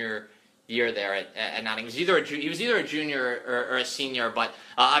junior year there at Nottingham. He was either a junior or a senior, but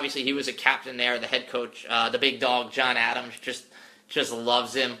obviously he was a captain there. The head coach, the big dog, John Adams, just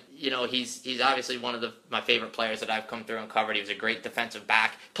loves him. He's obviously one of my favorite players that I've come through and covered. He was a great defensive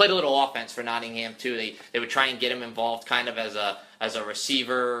back. Played a little offense for Nottingham too. They would try and get him involved kind of as a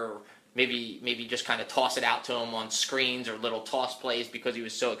receiver, or maybe just kind of toss it out to him on screens or little toss plays because he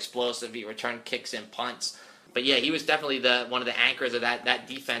was so explosive. He returned kicks and punts. But yeah, he was definitely one of the anchors of that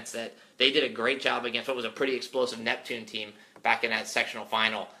defense that they did a great job against what was a pretty explosive Neptune team back in that sectional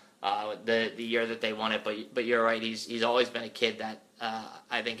final. The year that they won it, but you're right. He's always been a kid that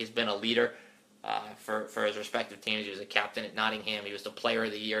I think has been a leader for his respective teams. He was a captain at Nottingham. He was the player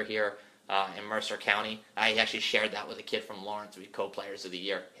of the year here in Mercer County. I actually shared that with a kid from Lawrence. We co-players of the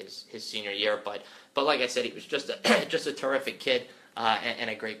year his senior year. But like I said, he was just a terrific kid and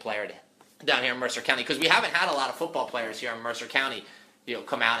a great player down here in Mercer County, because we haven't had a lot of football players here in Mercer County.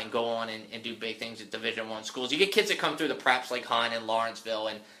 Come out and go on and do big things at Division I schools. You get kids that come through the preps like Hahn and Lawrenceville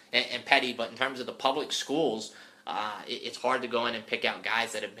and Petty, but in terms of the public schools, it's hard to go in and pick out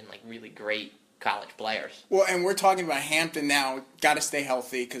guys that have been really great college players. Well, and we're talking about Hampton now. Got to stay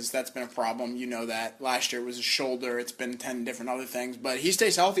healthy because that's been a problem. You know that. Last year it was a shoulder. It's been 10 different other things. But he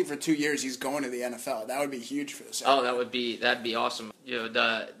stays healthy for 2 years. He's going to the NFL. That would be huge for this area. Oh, that'd be awesome.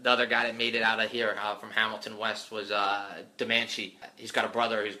 The other guy that made it out of here from Hamilton West was Demanchi. He's got a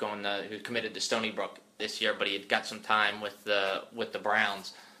brother who's committed to Stony Brook this year, but he had got some time with the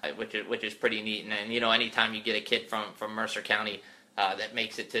Browns, which is pretty neat. And anytime you get a kid from Mercer County that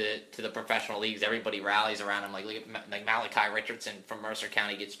makes it to the professional leagues, everybody rallies around him. Like Malachi Richardson from Mercer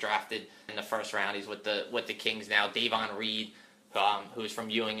County gets drafted in the first round. He's with the Kings now. Davon Reed, who's from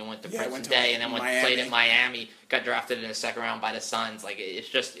Ewing and went to Preston Day, and then played at Miami, got drafted in the second round by the Suns. Like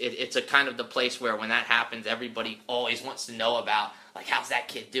it's a kind of the place where when that happens, everybody always wants to know about, like, how's that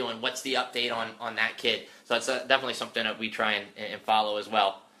kid doing? What's the update on that kid? So it's definitely something that we try and follow as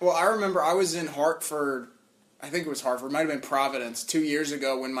well. Well, I remember I was in Hartford. I think it was Hartford. It might have been Providence 2 years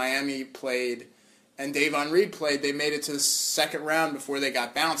ago when Miami played and Davon Reed played. They made it to the second round before they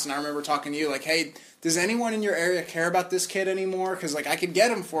got bounced. And I remember talking to you like, hey, does anyone in your area care about this kid anymore? Because, like, I could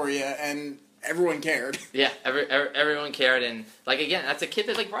get him for you. And everyone cared. Yeah, everyone cared. And, like, again, that's a kid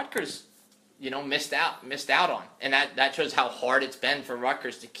that, like, Rutgers, missed out on. And that shows how hard it's been for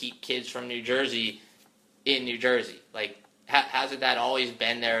Rutgers to keep kids from New Jersey in New Jersey. Like, hasn't that always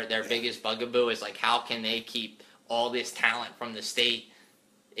been their biggest bugaboo? Is like, how can they keep all this talent from the state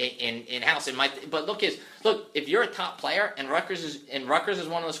in house? But look, if you're a top player and Rutgers is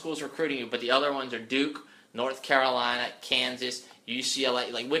one of the schools recruiting you, but the other ones are Duke, North Carolina, Kansas,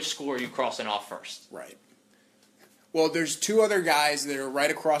 UCLA. Like, which school are you crossing off first? Right. Well, there's two other guys that are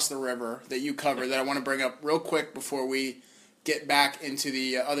right across the river that you cover that I want to bring up real quick before we get back into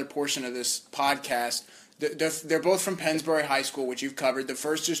the other portion of this podcast. They're both from Pennsbury High School, which you've covered. The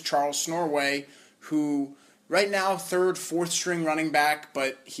first is Charles Snorway, who right now third, fourth string running back,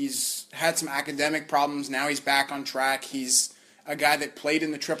 but he's had some academic problems. Now he's back on track. He's a guy that played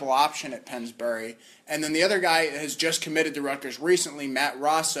in the triple option at Pennsbury. And then the other guy has just committed to Rutgers recently, Matt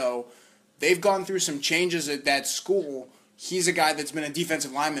Rosso. They've gone through some changes at that school. He's a guy that's been a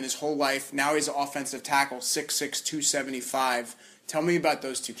defensive lineman his whole life. Now he's an offensive tackle, 6'6", 275. Tell me about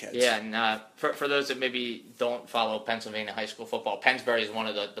those two kids. Yeah, and for those that maybe don't follow Pennsylvania high school football, Pennsbury is one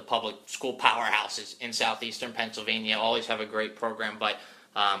of the public school powerhouses in southeastern Pennsylvania. Always have a great program. But,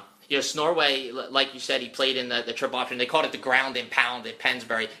 Snorway, like you said, he played in the triple option. They called it the ground and pound at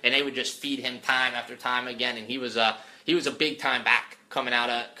Pennsbury, and they would just feed him time after time again. And he was a big-time back coming out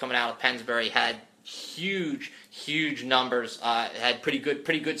of Pennsbury. Had huge numbers. Had pretty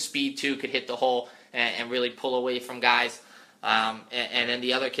good speed, too. Could hit the hole and really pull away from guys. And then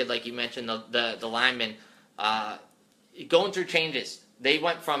the other kid, like you mentioned, the lineman, going through changes.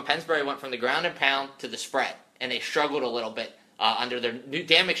 Pennsbury went from the ground and pound to the spread, and they struggled a little bit under their new.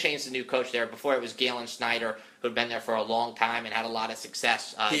 Dan McShane's the new coach there. Before it was Galen Snyder, who had been there for a long time and had a lot of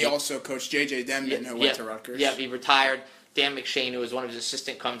success. He also coached J.J. Demden, who went to Rutgers. Yeah, he retired. Dan McShane, who was one of his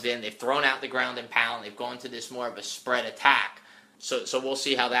assistants, comes in. They've thrown out the ground and pound. They've gone to this more of a spread attack. So we'll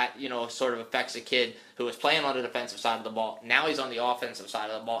see how that, sort of affects a kid who was playing on the defensive side of the ball. Now he's on the offensive side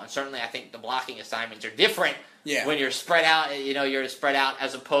of the ball. And certainly I think the blocking assignments are different when you're spread out, you're spread out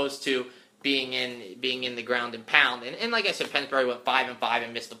as opposed to being in the ground and pound. And like I said, Pennsbury went 5-5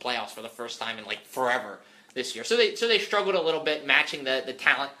 and missed the playoffs for the first time in like forever this year. So they struggled a little bit matching the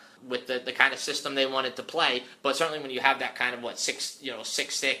talent with the kind of system they wanted to play. But certainly when you have that kind of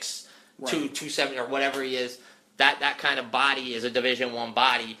 6'6", 270 or whatever he is, that kind of body is a Division I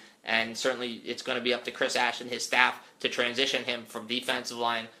body, and certainly it's going to be up to Chris Ash and his staff to transition him from defensive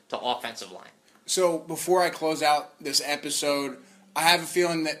line to offensive line. So before I close out this episode, I have a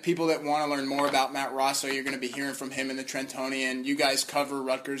feeling that people that want to learn more about Matt Rosso, you're going to be hearing from him in the Trentonian. You guys cover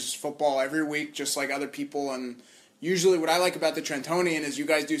Rutgers football every week, just like other people, and usually what I like about the Trentonian is you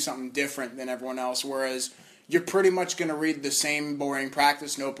guys do something different than everyone else, whereas you're pretty much going to read the same boring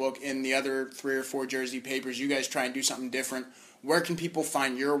practice notebook in the other 3 or 4 Jersey papers. You guys try and do something different. Where can people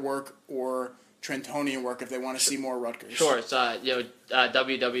find your work or Trentonian work if they want to see more Rutgers? Sure, it's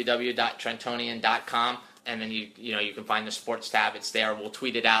www.trentonian.com, and then you can find the sports tab. It's there. We'll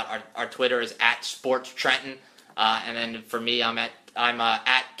tweet it out. Our Twitter is @SportsTrenton, and then for me, I'm at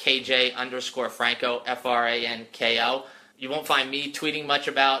KJ_Franko, Franko. You won't find me tweeting much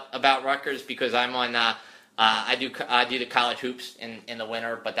about Rutgers because I'm on. I do the college hoops in the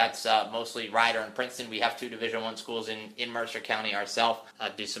winter, but that's mostly Rider and Princeton. We have 2 Division I schools in Mercer County ourselves.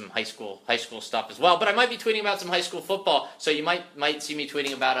 Do some high school stuff as well. But I might be tweeting about some high school football, so you might see me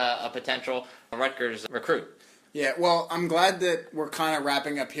tweeting about a potential Rutgers recruit. Yeah, well, I'm glad that we're kind of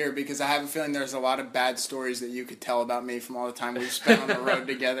wrapping up here because I have a feeling there's a lot of bad stories that you could tell about me from all the time we've spent on the road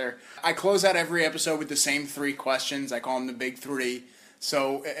together. I close out every episode with the same 3 questions. I call them the big 3.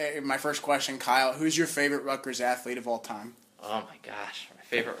 So my first question, Kyle, who's your favorite Rutgers athlete of all time? Oh my gosh, my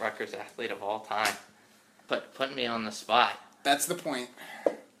favorite Rutgers athlete of all time. Putting me on the spot. That's the point.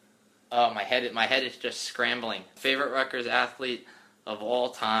 Oh, my head is just scrambling. Favorite Rutgers athlete of all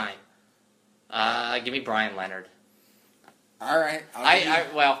time. Give me Brian Leonard. All right.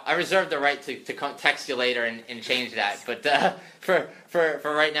 I reserve the right to text you later and change that. But for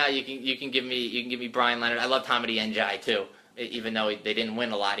right now, you can give me Brian Leonard. I love Hamidi Ndiaye too, even though they didn't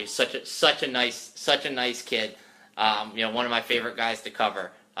win a lot. He's such a nice kid. One of my favorite guys to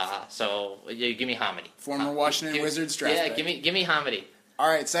cover. So give me Hamidi. Former Washington Wizards draft pick. Yeah, give me Hamidi. All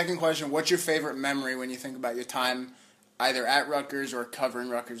right. Second question: what's your favorite memory when you think about your time, either at Rutgers or covering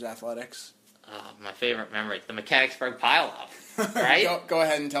Rutgers athletics? My favorite memory, the Mechanicsburg pileup, right? go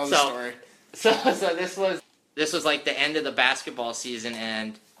ahead and tell the story. So this was like the end of the basketball season,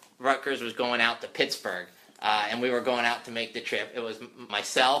 and Rutgers was going out to Pittsburgh, and we were going out to make the trip. It was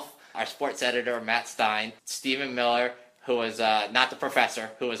myself, our sports editor, Matt Stein, Stephen Miller, who was not the professor,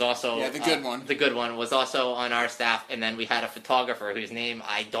 who was also... Yeah, the good one. The good one was also on our staff, and then we had a photographer whose name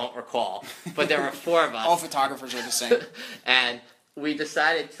I don't recall, but there were 4 of us. All photographers are the same. And we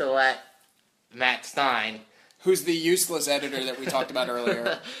decided to let Matt Stein, who's the useless editor that we talked about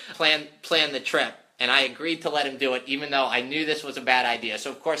earlier, plan the trip. And I agreed to let him do it, even though I knew this was a bad idea.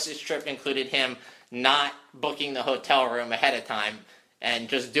 So, of course, this trip included him not booking the hotel room ahead of time and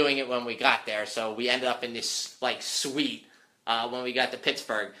just doing it when we got there. So we ended up in this, suite when we got to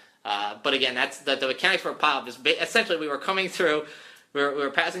Pittsburgh. But, again, that's the Mechanicsburg pileup. Essentially, we were coming through... We were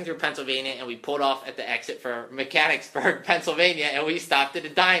passing through Pennsylvania, and we pulled off at the exit for Mechanicsburg, Pennsylvania, and we stopped at a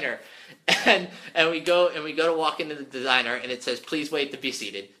diner. And we go to walk into the diner, and it says, "Please wait to be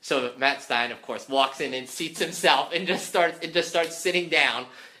seated." So Matt Stein, of course, walks in and seats himself and just starts sitting down,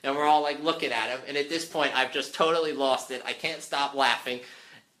 and we're all looking at him. And at this point, I've just totally lost it. I can't stop laughing.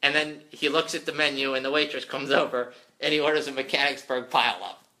 And then he looks at the menu, and the waitress comes over, and he orders a Mechanicsburg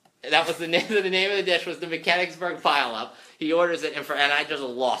pileup. That was the name of the dish was the Mechanicsburg pileup. He orders it, and I just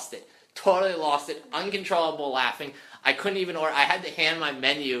lost it. Totally lost it. Uncontrollable laughing. I couldn't even order. I had to hand my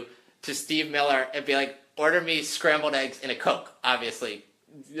menu to Steve Miller and be like, order me scrambled eggs and a Coke, obviously.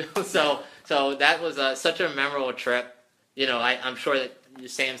 So that was such a memorable trip. I'm sure that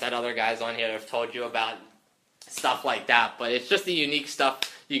Sam's had other guys on here that have told you about stuff like that, but it's just the unique stuff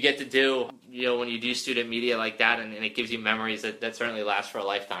you get to do, when you do student media like that, and it gives you memories that certainly last for a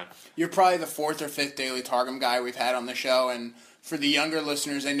lifetime. You're probably the 4th or 5th Daily Targum guy we've had on the show, and for the younger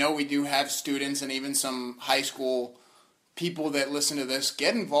listeners, I know we do have students and even some high school people that listen to this.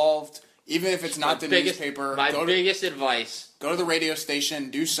 Get involved, even if it's not the newspaper. Biggest advice. Go to the radio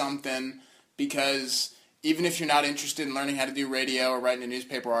station, do something, because even if you're not interested in learning how to do radio or writing a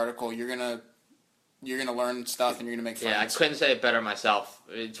newspaper article, you're gonna learn stuff and you're gonna make friends. Yeah, I couldn't say it better myself.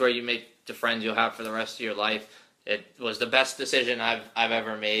 It's where you make the friends you'll have for the rest of your life. It was the best decision I've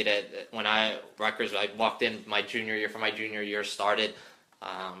ever made. When Rutgers, I walked in my junior year started.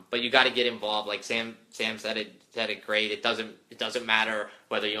 But you got to get involved. Like Sam said it great. It doesn't matter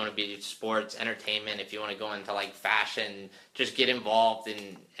whether you want to be sports, entertainment. If you want to go into fashion, just get involved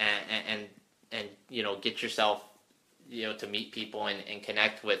and get yourself to meet people and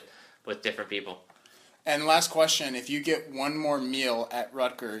connect with different people. And last question, if you get one more meal at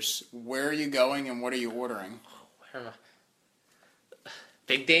Rutgers, where are you going and what are you ordering? Where am I?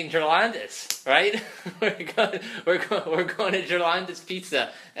 Big Dane Gerlandis, right? we're going to Gerlandis Pizza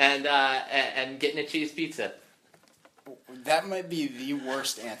and getting a cheese pizza. That might be the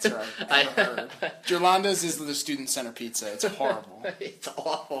worst answer I've ever heard. Gerlanda's is the student center pizza. It's horrible. It's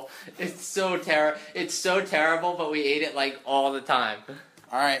awful. It's so terrible, but we ate it all the time.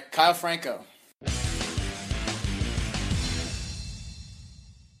 All right, Kyle Franko.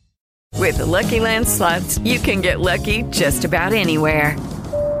 With the Lucky Land Slots, you can get lucky just about anywhere.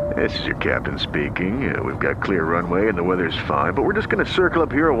 This is your captain speaking. We've got clear runway and the weather's fine, but we're just going to circle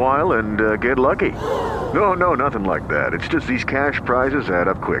up here a while and get lucky. No, nothing like that. It's just these cash prizes add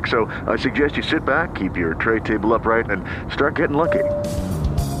up quick. So I suggest you sit back, keep your tray table upright, and start getting lucky.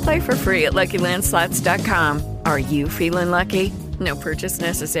 Play for free at LuckyLandSlots.com. Are you feeling lucky? No purchase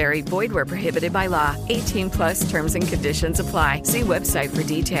necessary. Void where prohibited by law. 18+ terms and conditions apply. See website for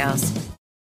details.